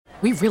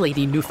We really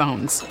need new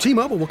phones.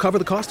 T-Mobile will cover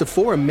the cost of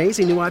 4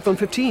 amazing new iPhone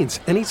 15s,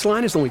 and each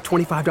line is only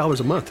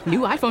 $25 a month. New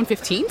iPhone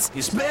 15s?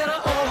 It's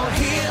better over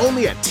here.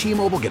 Only at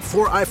T-Mobile, get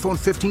 4 iPhone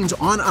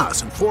 15s on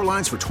us and 4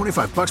 lines for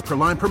 $25 per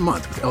line per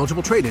month with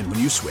eligible trade-in when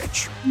you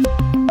switch.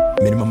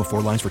 Minimum of 4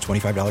 lines for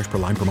 $25 per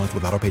line per month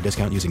with autopay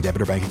discount using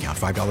debit or bank account.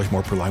 $5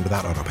 more per line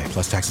without autopay,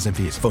 plus taxes and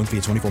fees. Phone fee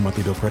at 24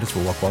 monthly bill credits for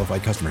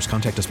well-qualified customers.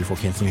 Contact us before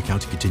canceling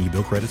account to continue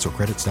bill credits or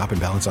credit stop and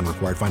balance on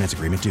required finance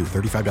agreement due.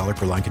 $35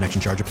 per line connection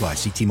charge applies.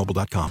 See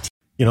T-Mobile.com.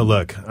 You know,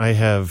 look, I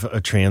have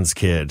a trans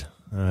kid,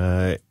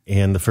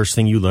 and the first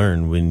thing you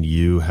learn when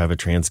you have a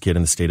trans kid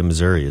in the state of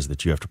Missouri is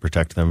that you have to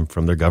protect them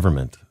from their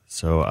government.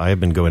 So I have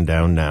been going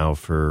down now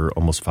for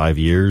almost 5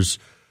 years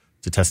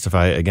to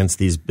testify against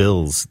these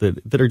bills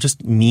that are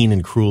just mean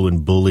and cruel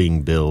and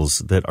bullying bills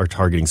that are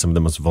targeting some of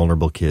the most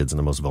vulnerable kids and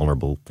the most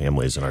vulnerable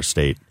families in our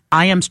state.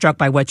 I am struck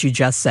by what you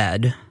just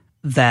said,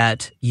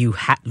 that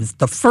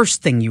the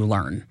first thing you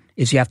learn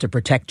is you have to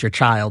protect your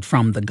child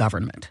from the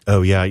government.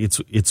 Oh, yeah,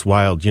 it's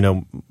wild. You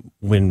know,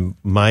 when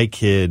my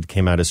kid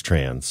came out as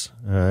trans,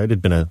 it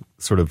had been a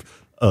sort of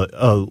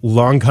a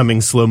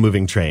long-coming,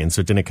 slow-moving train, so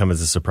it didn't come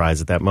as a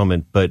surprise at that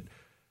moment. But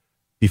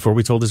before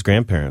we told his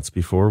grandparents,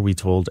 before we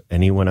told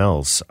anyone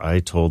else, I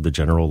told the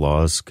General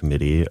Laws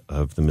Committee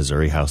of the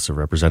Missouri House of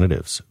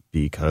Representatives,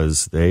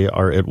 because they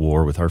are at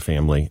war with our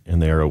family and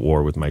they are at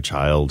war with my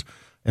child.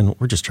 And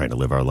we're just trying to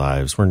live our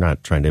lives. We're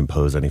not trying to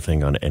impose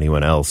anything on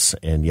anyone else.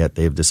 And yet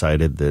they've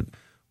decided that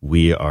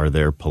we are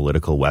their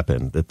political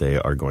weapon that they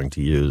are going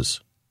to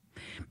use.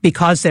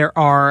 Because there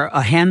are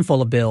a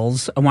handful of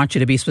bills, I want you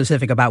to be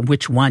specific about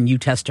which one you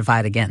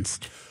testified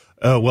against.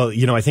 Oh, well,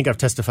 you know, I think I've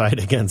testified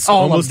against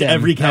almost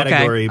every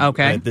category.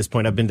 Okay. At this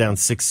point, I've been down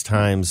 6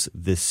 times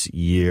this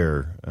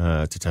year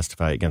to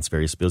testify against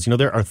various bills. You know,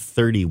 there are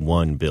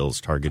 31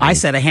 bills targeting. I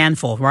said a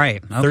handful,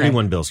 right. Okay.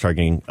 31 bills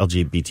targeting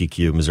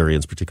LGBTQ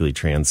Missourians, particularly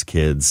trans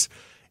kids.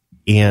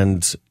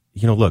 And,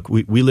 you know, look,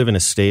 we live in a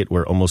state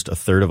where almost a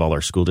third of all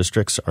our school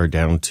districts are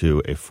down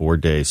to a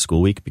 4-day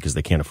school week because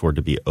they can't afford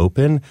to be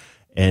open.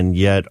 And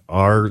yet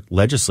our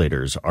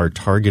legislators are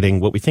targeting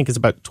what we think is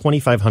about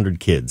 2,500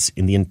 kids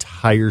in the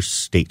entire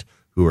state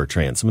who are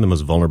trans, some of the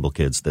most vulnerable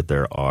kids that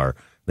there are.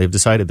 They've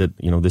decided that,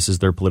 you know, this is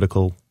their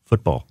political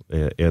football,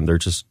 and they're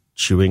just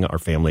chewing our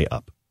family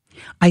up.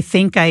 I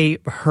think I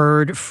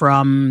heard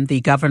from the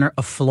governor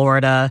of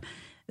Florida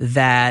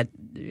that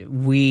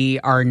we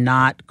are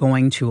not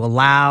going to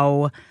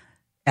allow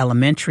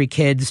elementary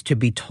kids to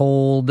be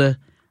told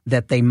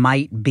that they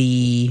might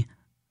be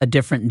a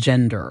different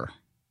gender.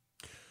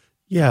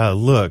 Yeah,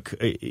 look,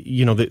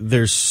 you know,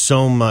 there's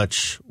so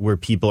much where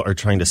people are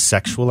trying to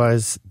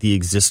sexualize the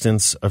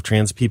existence of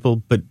trans people,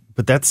 but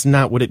that's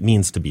not what it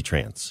means to be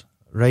trans,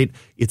 right?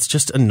 It's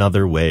just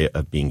another way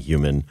of being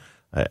human.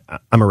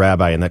 I'm a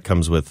rabbi, and that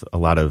comes with a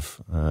lot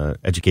of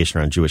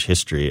education around Jewish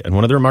history. And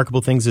one of the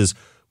remarkable things is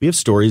we have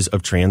stories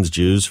of trans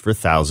Jews for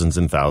thousands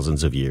and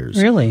thousands of years.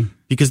 Really?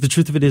 Because the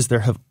truth of it is there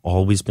have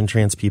always been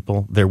trans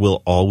people. There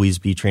will always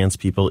be trans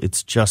people.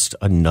 It's just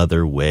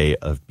another way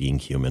of being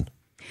human.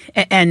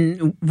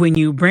 And when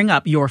you bring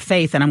up your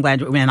faith, and I'm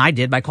glad, and I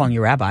did by calling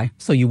you rabbi,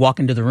 so you walk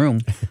into the room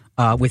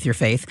with your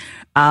faith,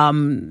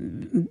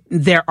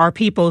 there are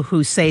people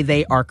who say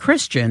they are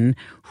Christian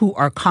who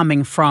are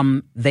coming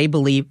from, they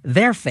believe,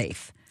 their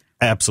faith.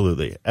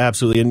 Absolutely.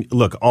 Absolutely. And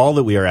look, all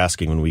that we are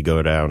asking when we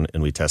go down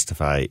and we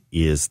testify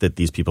is that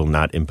these people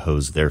not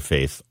impose their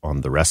faith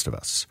on the rest of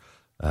us.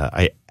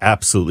 I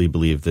absolutely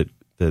believe that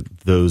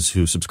those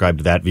who subscribe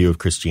to that view of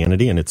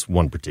Christianity, and it's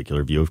one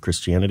particular view of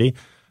Christianity,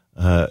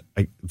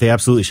 they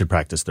absolutely should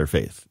practice their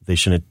faith. They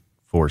shouldn't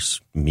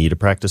force me to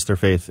practice their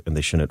faith, and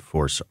they shouldn't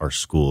force our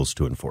schools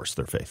to enforce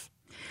their faith.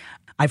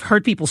 I've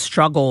heard people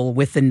struggle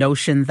with the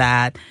notion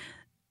that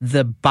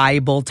the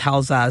Bible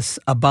tells us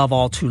above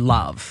all to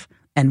love.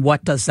 And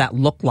what does that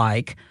look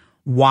like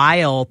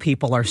while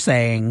people are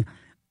saying,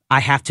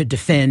 I have to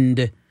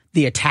defend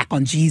the attack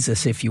on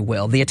Jesus, if you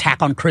will, the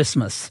attack on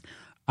Christmas.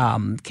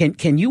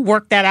 Can you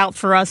work that out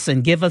for us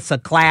and give us a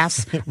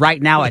class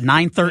right now at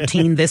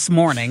 9:13 this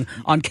morning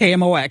on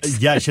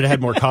KMOX? Yeah, I should have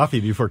had more coffee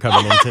before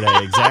coming in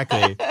today.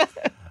 Exactly.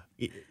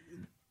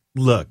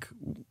 Look,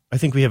 I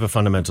think we have a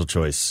fundamental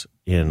choice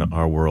in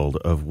our world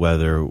of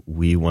whether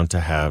we want to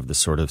have the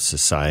sort of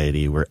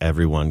society where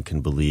everyone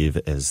can believe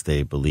as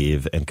they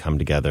believe and come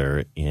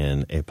together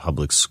in a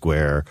public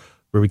square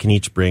where we can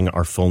each bring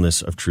our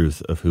fullness of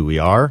truth of who we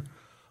are,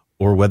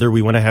 or whether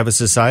we want to have a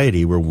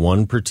society where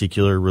one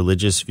particular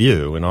religious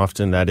view, and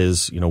often that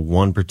is, you know,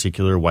 one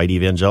particular white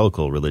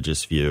evangelical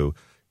religious view,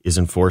 is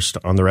enforced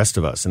on the rest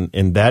of us.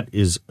 And that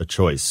is a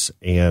choice.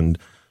 And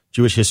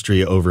Jewish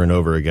history over and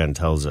over again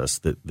tells us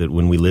that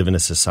when we live in a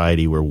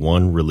society where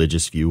one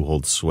religious view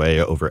holds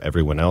sway over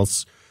everyone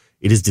else,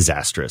 it is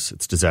disastrous.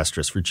 It's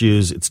disastrous for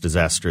Jews. It's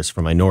disastrous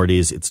for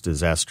minorities. It's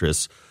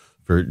disastrous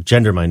for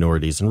gender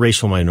minorities and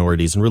racial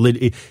minorities and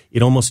religion.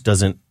 It almost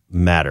doesn't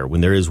matter.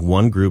 When there is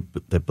one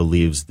group that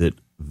believes that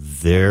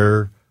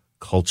their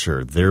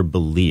culture, their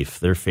belief,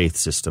 their faith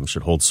system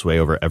should hold sway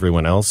over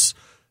everyone else,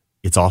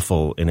 it's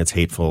awful and it's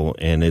hateful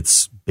and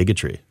it's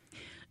bigotry.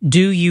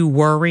 Do you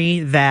worry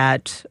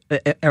that,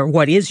 or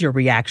what is your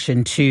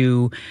reaction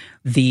to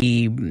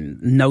the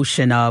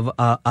notion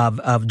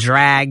of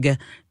drag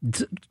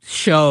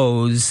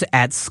shows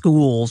at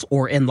schools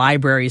or in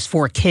libraries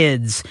for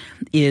kids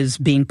is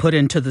being put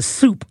into the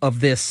soup of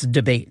this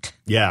debate?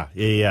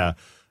 Yeah.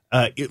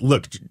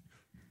 Look,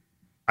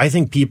 I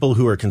think people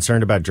who are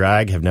concerned about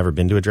drag have never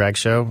been to a drag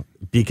show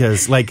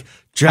because, like,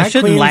 drag I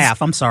shouldn't queens,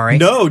 laugh. I'm sorry.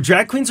 No,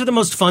 drag queens are the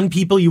most fun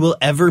people you will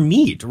ever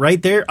meet,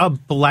 right? They're a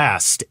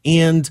blast.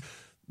 And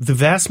the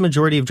vast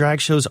majority of drag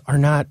shows are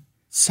not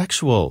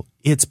sexual.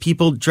 It's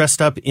people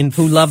dressed up in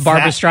who love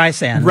Barbra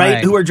Streisand,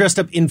 right? Who are dressed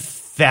up in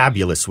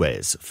fabulous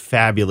ways.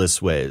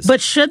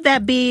 But should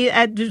that be?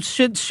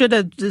 Should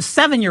a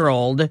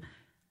 7-year-old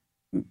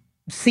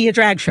see a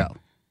drag show?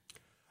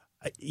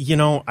 You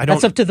know, I don't.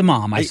 That's up to the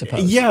mom, I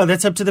suppose. Yeah,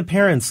 that's up to the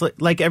parents.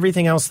 Like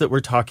everything else that we're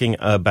talking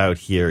about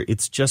here,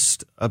 it's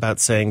just about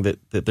saying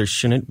that there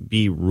shouldn't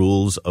be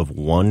rules of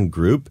one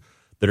group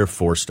that are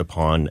forced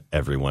upon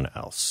everyone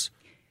else.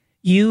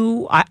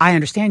 I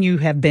understand you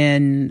have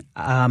been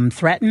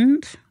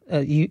threatened.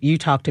 You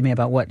talked to me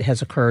about what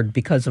has occurred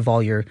because of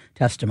all your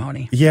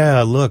testimony.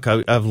 Yeah, look,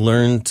 I've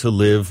learned to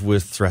live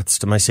with threats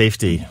to my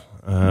safety.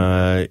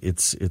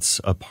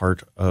 It's a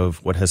part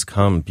of what has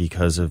come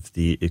because of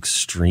the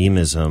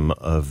extremism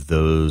of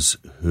those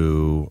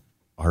who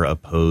are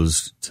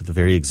opposed to the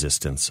very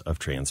existence of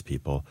trans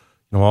people.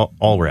 You know,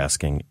 all we're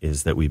asking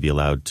is that we be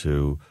allowed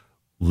to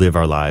live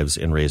our lives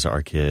and raise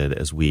our kid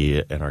as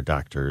we and our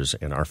doctors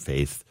and our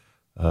faith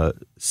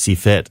see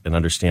fit and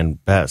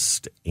understand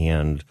best.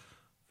 And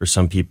for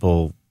some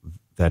people,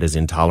 that is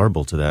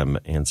intolerable to them,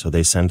 and so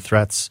they send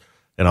threats.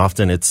 And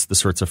often it's the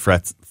sorts of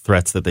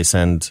threats that they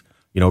send,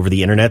 you know, over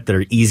the internet that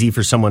are easy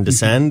for someone to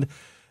send,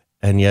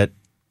 and yet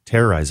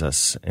terrorize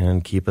us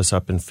and keep us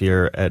up in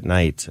fear at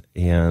night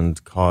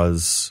and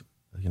cause,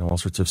 you know, all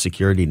sorts of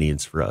security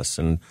needs for us.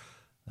 And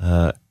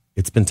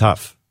it's been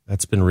tough.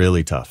 That's been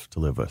really tough to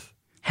live with.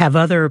 Have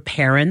other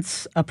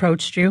parents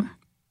approached you?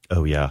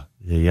 Oh yeah.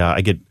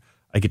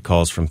 I get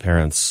calls from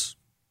parents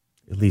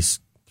at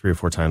least 3 or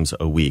 4 times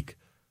a week.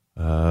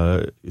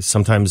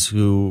 Sometimes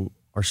who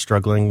are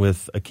struggling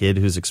with a kid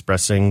who's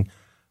expressing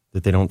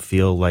that they don't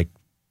feel like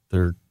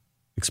they're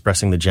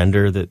expressing the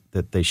gender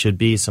that they should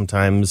be.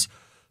 Sometimes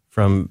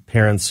from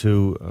parents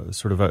who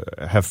sort of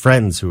have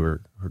friends who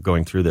are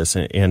going through this,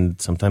 and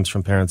sometimes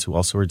from parents who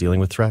also are dealing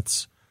with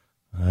threats.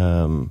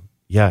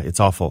 Yeah, it's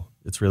awful.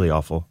 It's really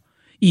awful.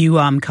 You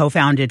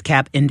co-founded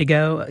Camp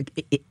Indigo.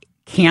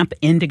 Camp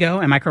Indigo,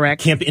 am I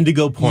correct? Camp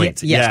Indigo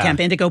Point. Yes, yeah. Camp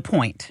Indigo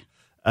Point.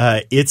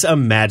 It's a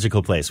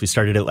magical place. We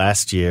started it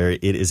last year.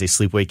 It is a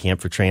sleepaway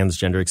camp for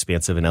transgender,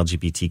 expansive, and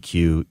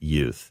LGBTQ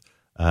youth.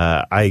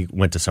 I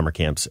went to summer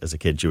camps as a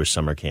kid, Jewish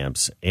summer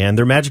camps, and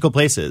they're magical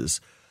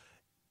places.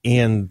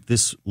 And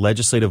this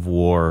legislative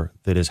war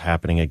that is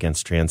happening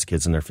against trans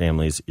kids and their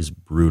families is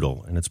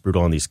brutal, and it's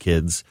brutal on these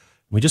kids.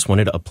 We just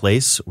wanted a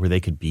place where they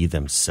could be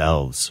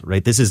themselves,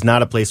 right? This is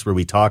not a place where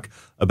we talk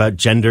about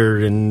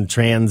gender and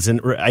trans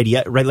and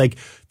idea, right? Like,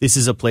 this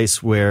is a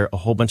place where a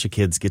whole bunch of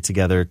kids get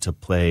together to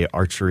play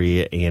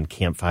archery and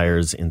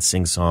campfires and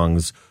sing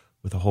songs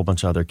with a whole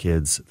bunch of other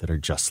kids that are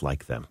just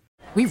like them.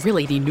 We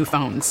really need new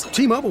phones.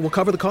 T-Mobile will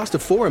cover the cost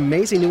of 4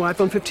 amazing new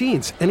iPhone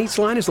 15s, and each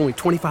line is only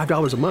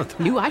 $25 a month.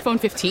 New iPhone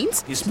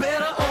 15s? It's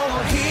better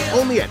over here.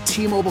 Only at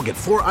T-Mobile, get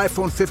 4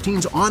 iPhone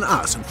 15s on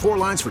us and 4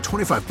 lines for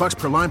 $25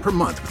 per line per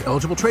month with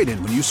eligible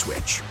trade-in when you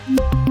switch.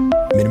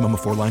 Minimum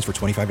of 4 lines for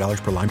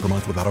 $25 per line per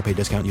month with autopay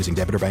discount using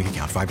debit or bank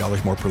account.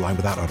 $5 more per line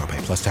without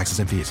autopay, plus taxes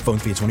and fees. Phone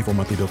fee at 24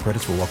 monthly bill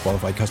credits for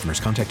well-qualified customers.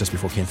 Contact us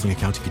before canceling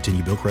account to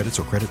continue bill credits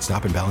or credit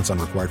stop and balance on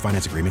required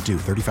finance agreement due.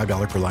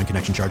 $35 per line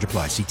connection charge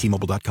applies. See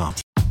T-Mobile.com.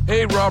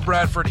 Hey, Rob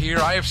Bradford here.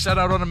 I have set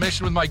out on a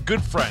mission with my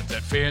good friends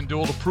at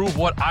FanDuel to prove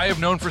what I have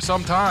known for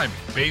some time.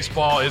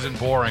 Baseball isn't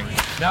boring.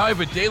 Now I have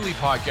a daily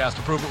podcast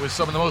to prove it with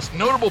some of the most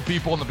notable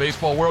people in the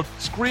baseball world,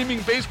 screaming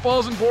baseball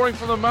isn't boring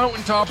from the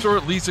mountaintops, or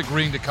at least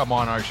agreeing to come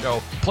on our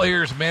show.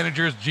 Players,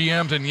 managers,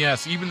 GMs, and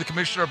yes, even the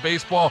commissioner of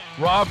baseball,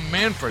 Rob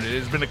Manfred. It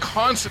has been a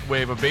constant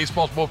wave of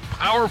baseball's most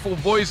powerful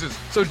voices.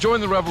 So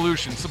join the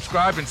revolution.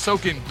 Subscribe and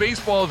soak in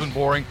Baseball Isn't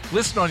Boring.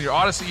 Listen on your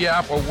Odyssey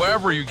app or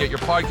wherever you get your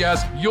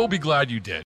podcasts. You'll be glad you did.